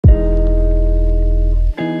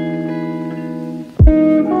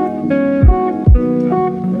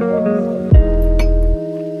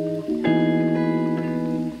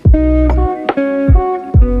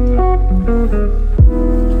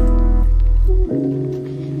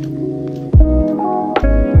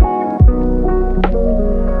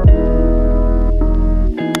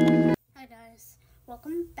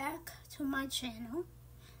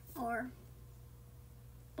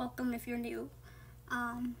if you're new.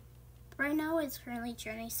 Right now it's currently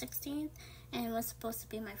January 16th, and it was supposed to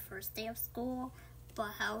be my first day of school,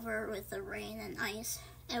 but however, with the rain and ice,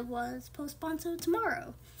 it was postponed to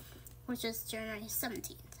tomorrow, which is January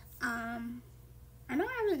 17th. I know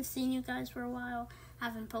I haven't seen you guys for a while. I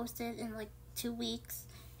haven't posted in like 2 weeks,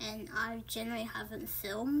 and I generally haven't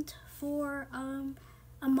filmed for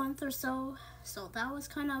a month or so, so that was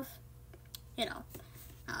kind of,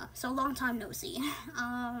 so long time no see.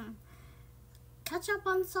 Catch up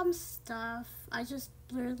on some stuff. I just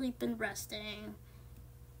literally been resting,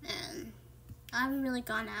 and I haven't really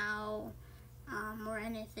gone out or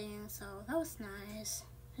anything, so that was nice.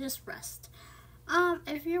 Just rest.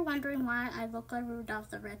 If you're wondering why I look like Rudolph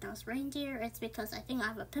the Red-Nosed Reindeer, it's because I think I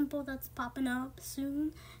have a pimple that's popping up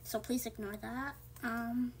soon, so please ignore that.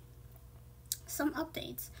 Some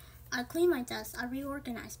updates. I cleaned my desk, I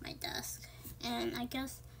reorganized my desk, and I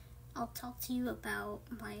guess I'll talk to you about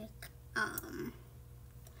my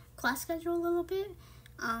class schedule a little bit.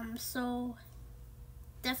 So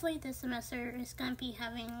definitely this semester is gonna be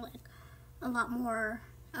having like a lot more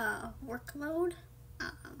workload.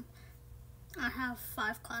 I have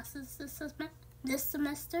 5 classes this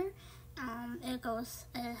semester.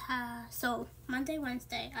 So Monday,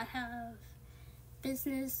 Wednesday, I have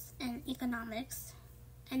business and economics,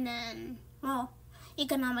 and then,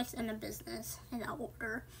 economics and then business in that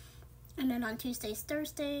order. And then on Tuesdays,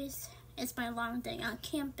 Thursdays, it's my long day on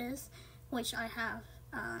campus, which I have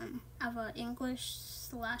an English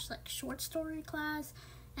 / short story class,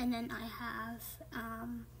 and then I have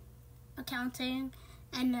accounting,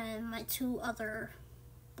 and then my 2 other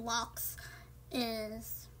blocks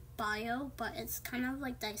is bio, but it's kind of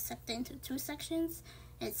like dissected into 2 sections.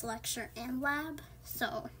 It's lecture and lab,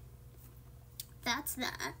 so that's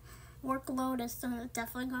that. Workload is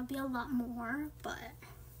definitely gonna be a lot more, but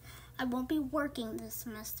I won't be working this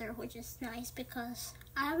semester, which is nice because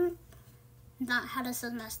I haven't not had a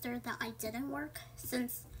semester that I didn't work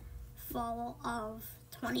since fall of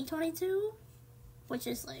 2022, which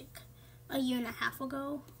is like a year and a half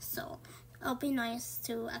ago. So it'll be nice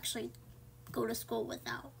to actually go to school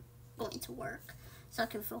without going to work, so I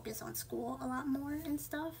can focus on school a lot more and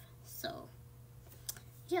stuff. So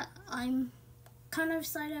yeah, I'm kind of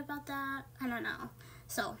excited about that. I don't know.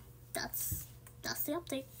 So that's the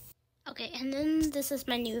update. Okay, and then this is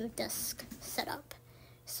my new desk setup.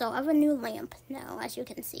 So I have a new lamp now, as you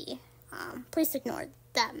can see. Please ignore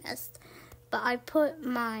that mess. But I put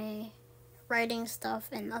my writing stuff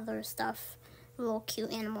and other stuff, little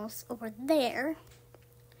cute animals over there.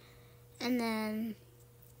 And then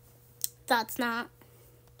that's not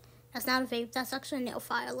a vape, that's actually a nail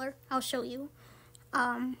filer. I'll show you.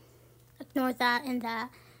 Ignore that and that.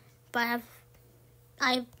 But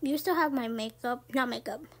I used to have my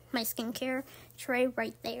my skincare tray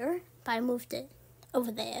right there, but I moved it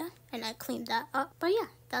over there and I cleaned that up. But yeah,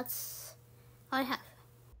 that's all I have.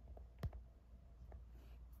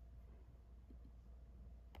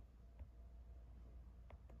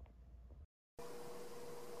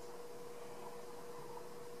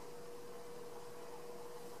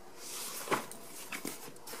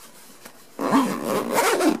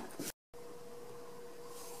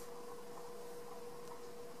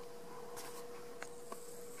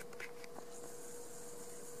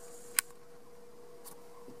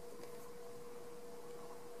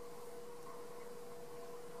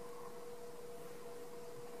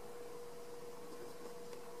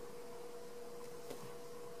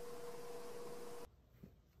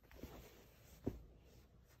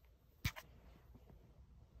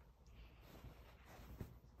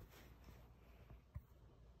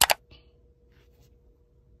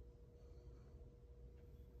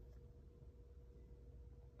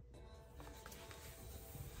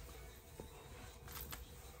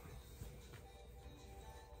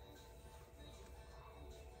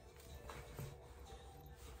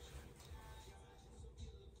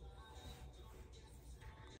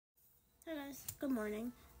 Hey guys, good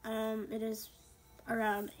morning. It is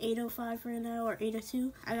around 8:05 right now, or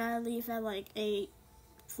 8:02. I gotta leave at like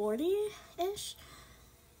 8:40-ish.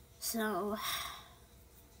 So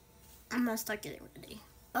I'm gonna start getting ready.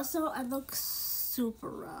 Also, I look super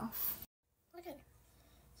rough. Okay,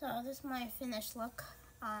 so this is my finished look.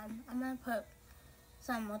 I'm gonna put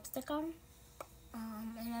some lipstick on,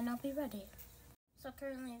 and then I'll be ready. So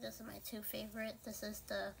currently, this is my 2 favorite. This is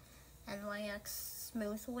the NYX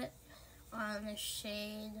Smooth Whip on the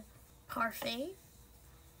shade Parfait,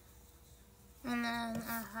 and then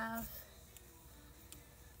I have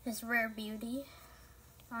this Rare Beauty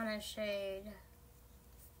on a shade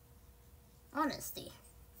Honesty.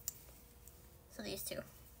 So these 2.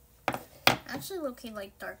 actually looking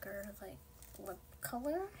like darker, like lip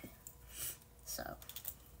color. So,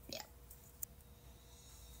 yeah.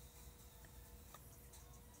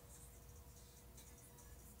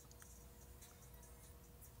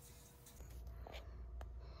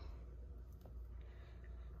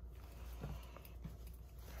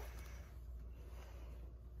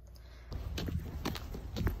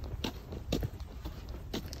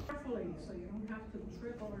 Carefully, so you don't have to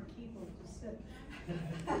dribble or keyboard to sit.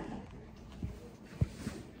 How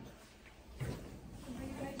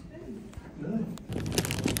you guys been? Good.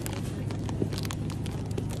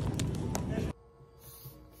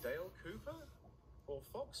 Dale Cooper? Or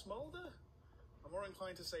Fox Mulder? I'm more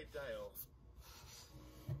inclined to say Dale.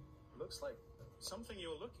 Looks like something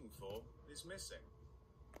you're looking for is missing.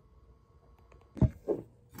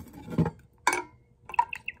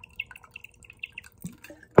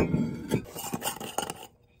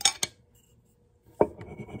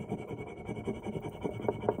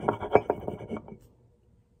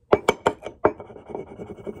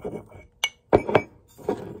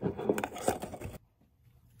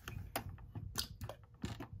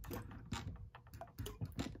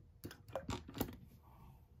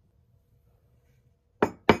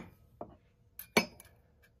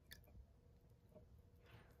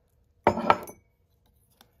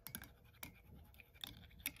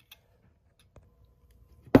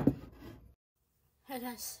 Hey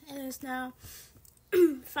guys, it is now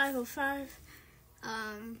 5:05.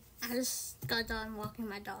 I just got done walking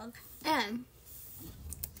my dog, and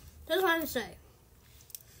just wanted to say,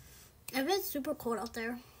 if it's super cold out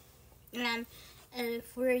there, and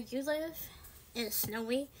if where you live is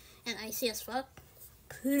snowy and icy as fuck,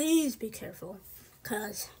 please be careful,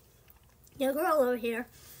 cause your girl over here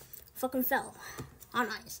fucking fell on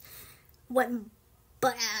ice, went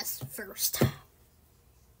butt ass first.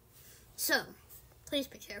 So, please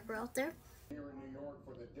be careful out there. Here in New York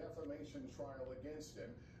for the defamation trial against him,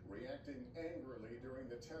 reacting angrily during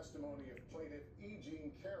the testimony of plaintiff E.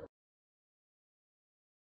 Jean Carroll.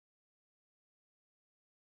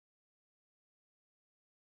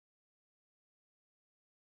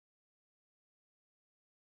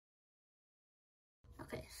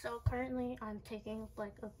 Okay, so currently I'm taking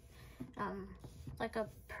like a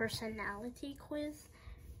personality quiz.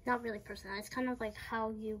 Not really personality, it's kind of like how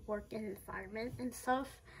you work in environment and stuff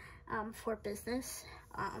for business.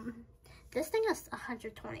 This thing has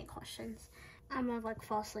 120 questions. I'm gonna like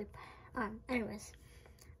fall asleep. Anyways,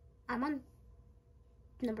 I'm on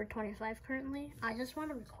number 25 currently. I just want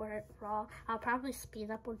to record it raw. I'll probably speed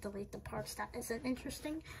up or delete the parts that isn't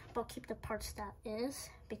interesting, but keep the parts that is,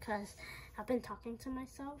 because I've been talking to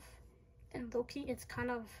myself, and low-key it's kind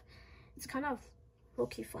of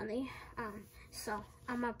low-key funny. So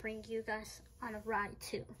I'm gonna bring you guys on a ride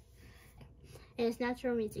too. It is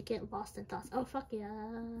natural for me to get lost in thoughts. Oh fuck yeah.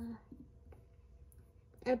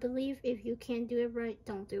 I believe if you can't do it right,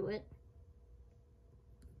 don't do it.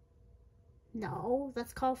 No,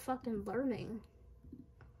 that's called fucking learning.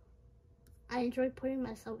 I enjoy putting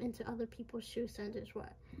myself into other people's shoes and just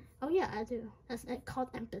what? Oh yeah, I do. That's called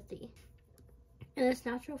empathy. And it's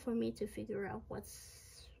natural for me to figure out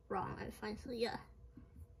what's wrong and find, so yeah.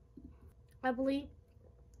 I believe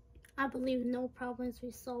no problems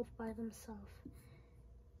resolved by themselves.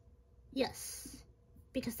 Yes,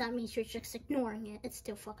 because that means you're just ignoring it. It's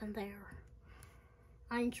still fucking there.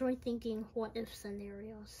 I enjoy thinking what if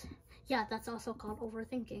scenarios. Yeah, that's also called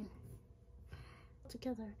overthinking.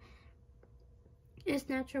 Together. It's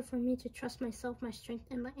natural for me to trust myself, my strength,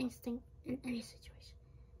 and my instinct in any situation.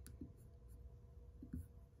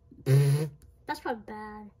 That's probably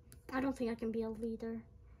bad. I don't think I can be a leader.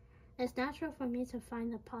 It's natural for me to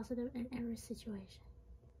find the positive in every situation.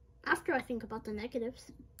 After I think about the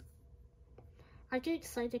negatives, I get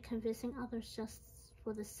excited convincing others just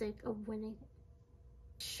for the sake of winning.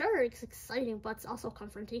 Sure, it's exciting, but it's also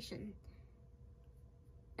confrontation.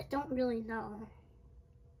 I don't really know.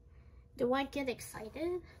 Do I get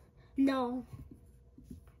excited? No,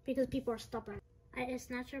 because people are stubborn. It's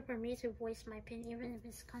natural for me to voice my opinion even if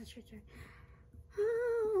it's contradictory.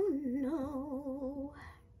 Oh no.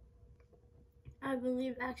 I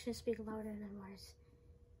believe actions speak louder than words.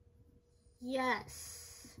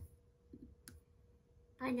 Yes.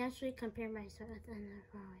 I naturally compare myself at the end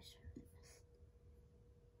of our lives.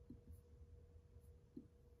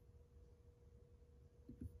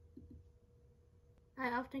 I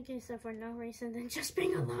often get upset for no reason than just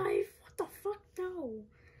being alive. What the fuck? No.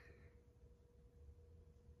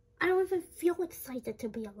 I don't even feel excited to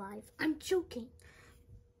be alive. I'm joking.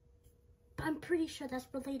 But I'm pretty sure that's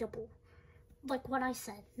relatable. Like what I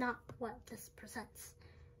said, not what this presents.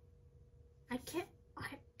 I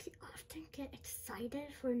often get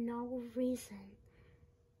excited for no reason.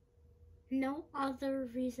 No other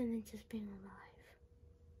reason than just being alive.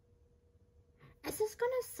 Is this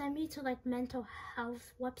gonna send me to like mental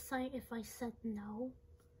health website if I said no?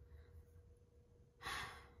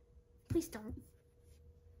 Please don't.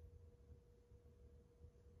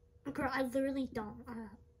 Girl, I literally don't.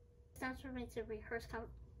 It's not for me to rehearse.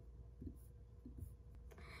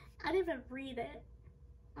 I didn't even read it.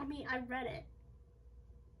 I mean, I read it,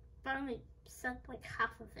 but I only said like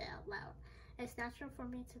half of it out loud. It's natural for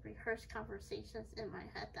me to rehearse conversations in my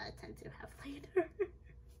head that I tend to have later.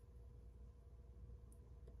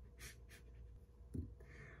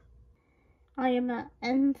 I am an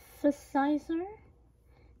emphasizer,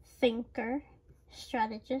 thinker,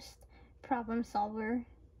 strategist, problem solver,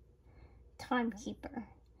 timekeeper.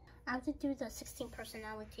 I have to do the 16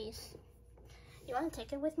 personalities. You want to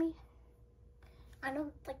take it with me? I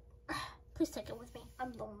don't like. Please take it with me.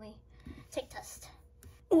 I'm lonely. Take test.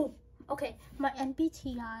 Oh, okay. My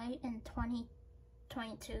MBTI in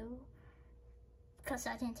 2022, because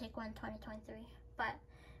I didn't take one in 2023. But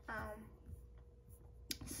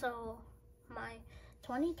so my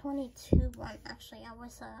 2022 one, actually, I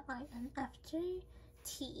was a INFJ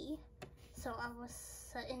T. So I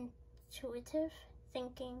was intuitive,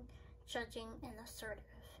 thinking, judging, and assertive.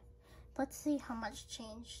 Let's see how much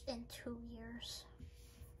changed in 2 years.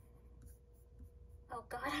 Oh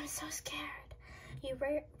God, I'm so scared. You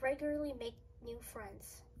regularly make new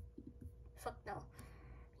friends. Fuck no.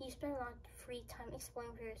 You spend a lot of free time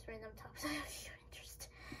exploring various random topics of your interest.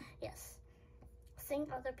 Yes.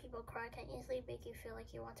 Seeing other people cry can easily make you feel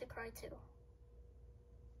like you want to cry too.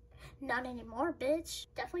 Not anymore, bitch.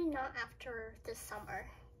 Definitely not after this summer.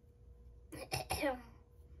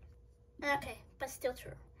 Okay, but still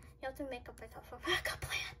true. You have to make up a backup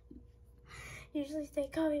plan. Usually stay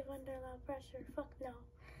calm even under a lot of pressure. Fuck no.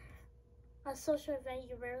 At social events,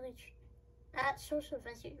 you rarely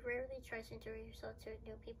try to introduce yourself to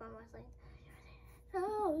new people and was like,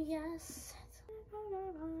 oh yes.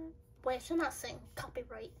 Wait, I should not sing.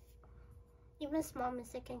 Copyright. Even small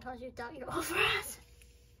mistake can cause you to doubt your overall.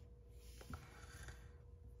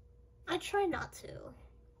 I try not to.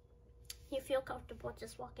 You feel comfortable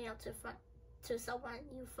just walking out to someone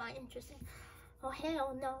you find interesting. Oh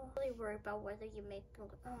hell no. I'm really worried about whether you make them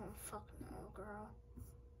go, oh fuck no, girl.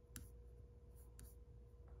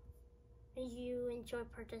 You enjoy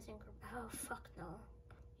participating. Oh fuck no.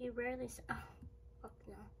 You rarely oh fuck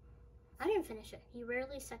no. I didn't finish it. You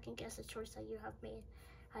rarely second guess a choice that you have made.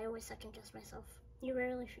 I always second guess myself. You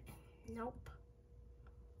rarely nope.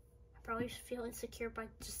 I probably feel insecure by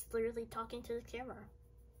just literally talking to the camera.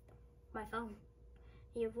 My phone.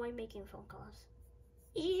 You avoid making phone calls.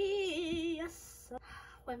 Yes.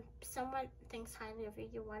 When someone thinks highly of you,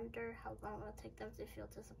 you wonder how long it will take them to feel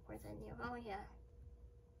disappointed in you. Oh yeah.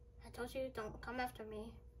 I told you, don't come after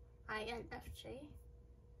me. INFJ.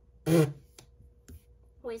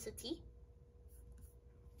 Wait, is it T?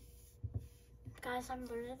 Guys, I'm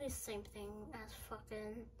literally the same thing as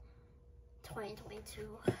fucking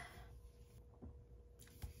 2022.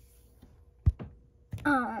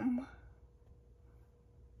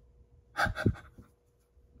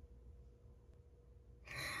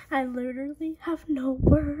 I literally have no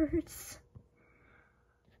words.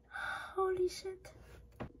 Holy shit.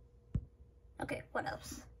 Okay, what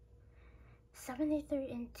else? 73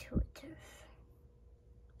 intuitive.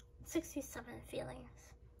 67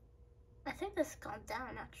 feelings. I think this has gone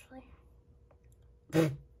down actually.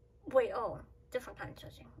 Wait, oh, different kind of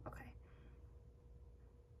judging. Okay.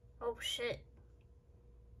 Oh shit.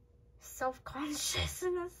 Self-conscious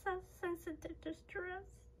and sensitive distress.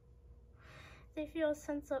 They feel a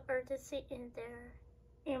sense of urgency in their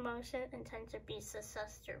emotion and tend to be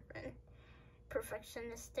success-driven,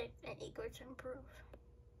 perfectionistic, and eager to improve.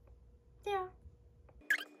 Yeah.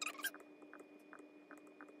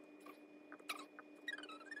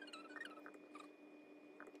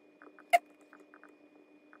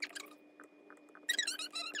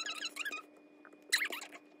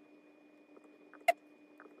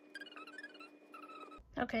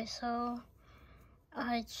 Okay, so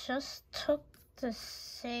I just took the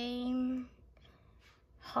same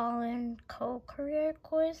Holland co-career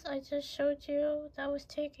quiz I just showed you that I was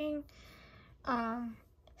taking.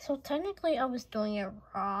 So technically I was doing it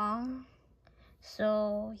wrong.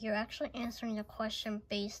 So you're actually answering the question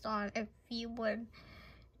based on if you would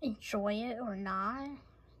enjoy it or not.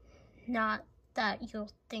 Not that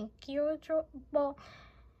you'll think you'll enjoy. Well,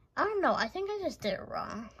 I don't know. I think I just did it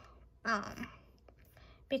wrong.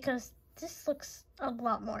 Because this looks a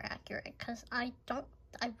lot more accurate. Because I'm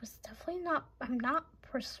not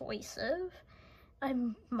persuasive.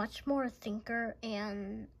 I'm much more a thinker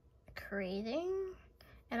and creating.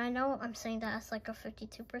 And I know I'm saying that as like a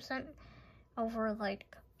 52% over like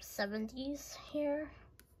 70s here.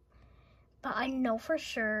 But I know for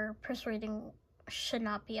sure persuading should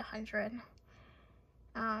not be 100.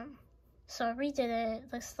 So I redid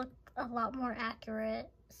it. This looked a lot more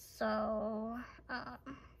accurate. So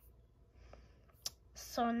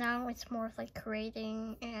now it's more of like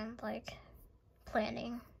creating and like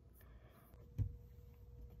planning.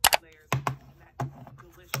 Layers of that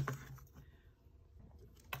delicious.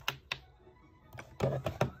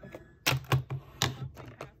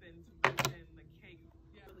 Something happens when the cake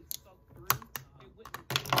really soaked through. It wouldn't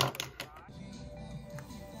be so dry.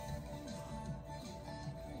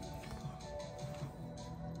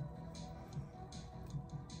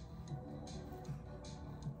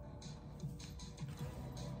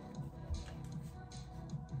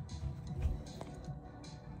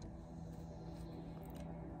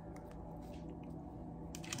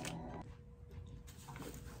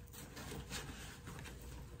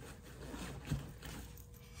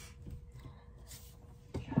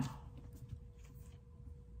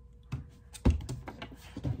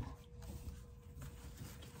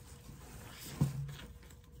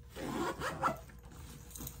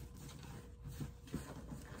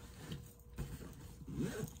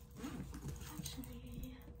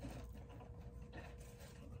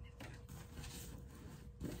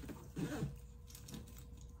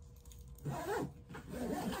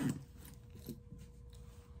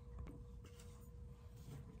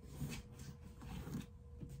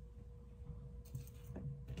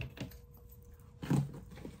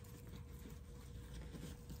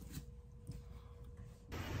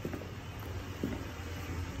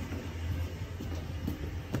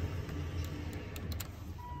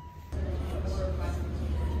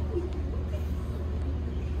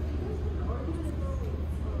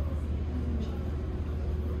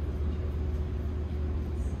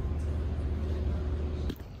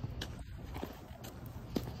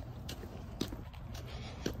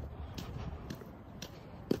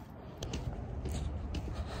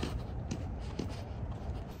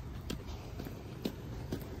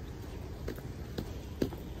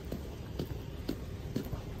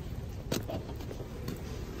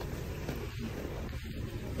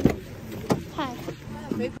 Hi.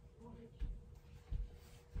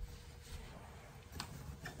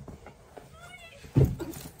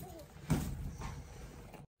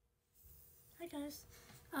 Hi guys.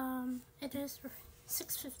 It is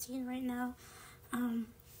 6:15 right now. I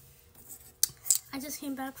just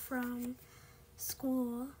came back from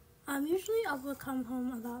school. Usually I would come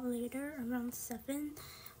home a lot later, around 7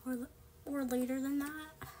 or later than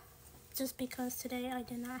that, just because today I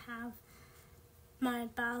did not have my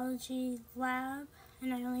biology lab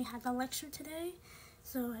and I only had the lecture today,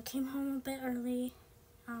 so I came home a bit early.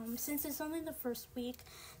 Since it's only the first week,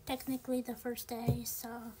 technically the first day,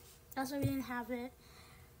 so that's why we didn't have it.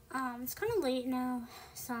 It's kind of late now,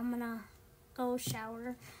 so I'm gonna go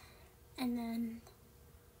shower and then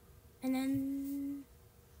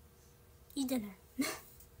eat dinner.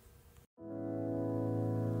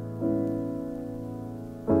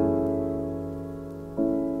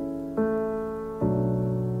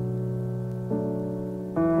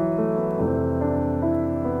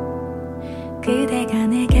 그대가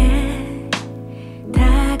내게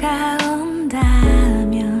다가온다면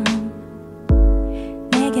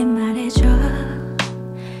내게 말해줘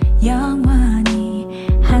영원